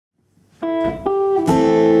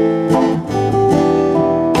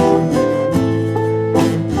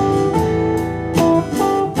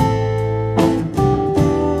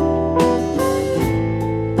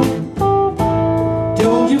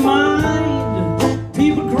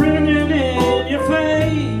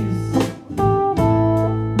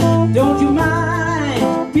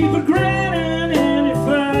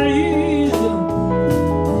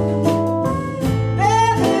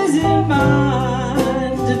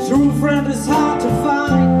True friend is hard to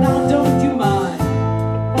find, now don't you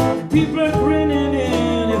mind. People are grinning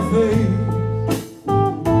in your face.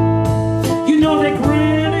 You know they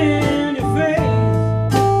grin in your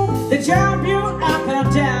face. They jump you up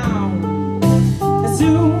and down. As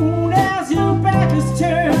soon as your back is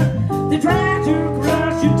turned, they try to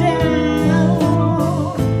crush you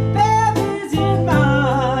down. Baby's in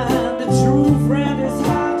mind, the true friend is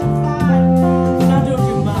hard to find. Now don't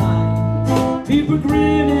you mind, people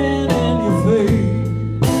grinning in your face.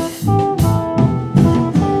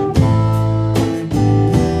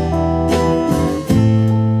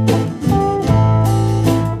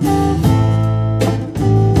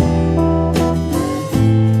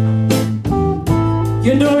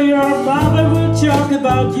 You know your mother will talk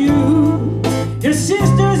about you, your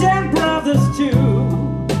sisters and brothers too.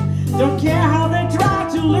 Don't care how they try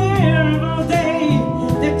to live, or they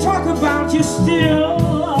talk about you still.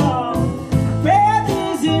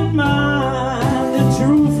 Baby's in mind, the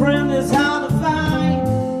true friend is hard to find.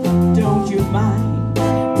 Don't you mind,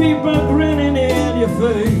 people grinning in your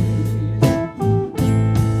face.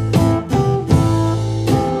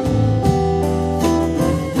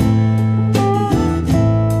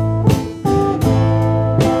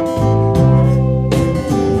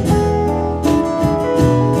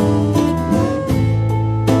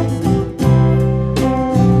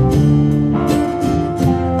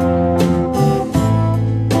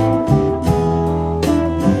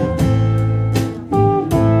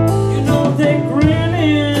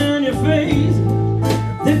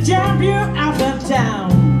 Jump you up and down.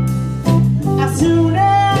 As soon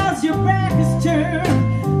as your back is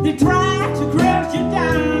turned, they try to crush you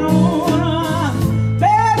down.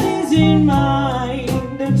 Baby's in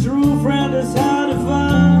mind, the true friend is hard to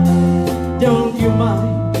find. Don't you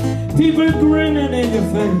mind, people grinning in your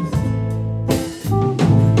face.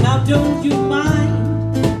 Now don't you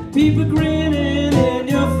mind, people grinning in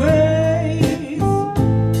your face.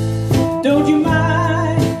 Don't you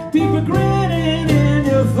mind, people grinning in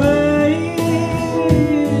your face.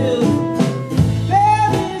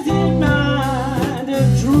 Baby's in mind, a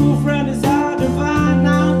true friend is hard to find.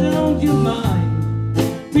 Now don't you mind,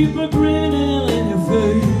 people grinning in your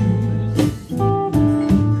face.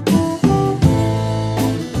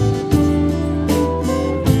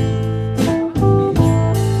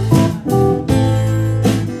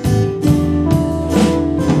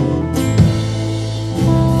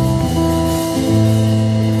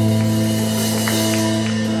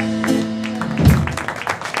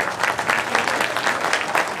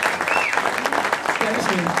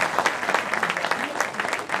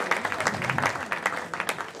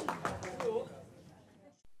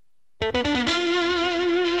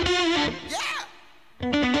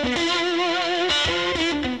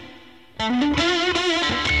 Yeah!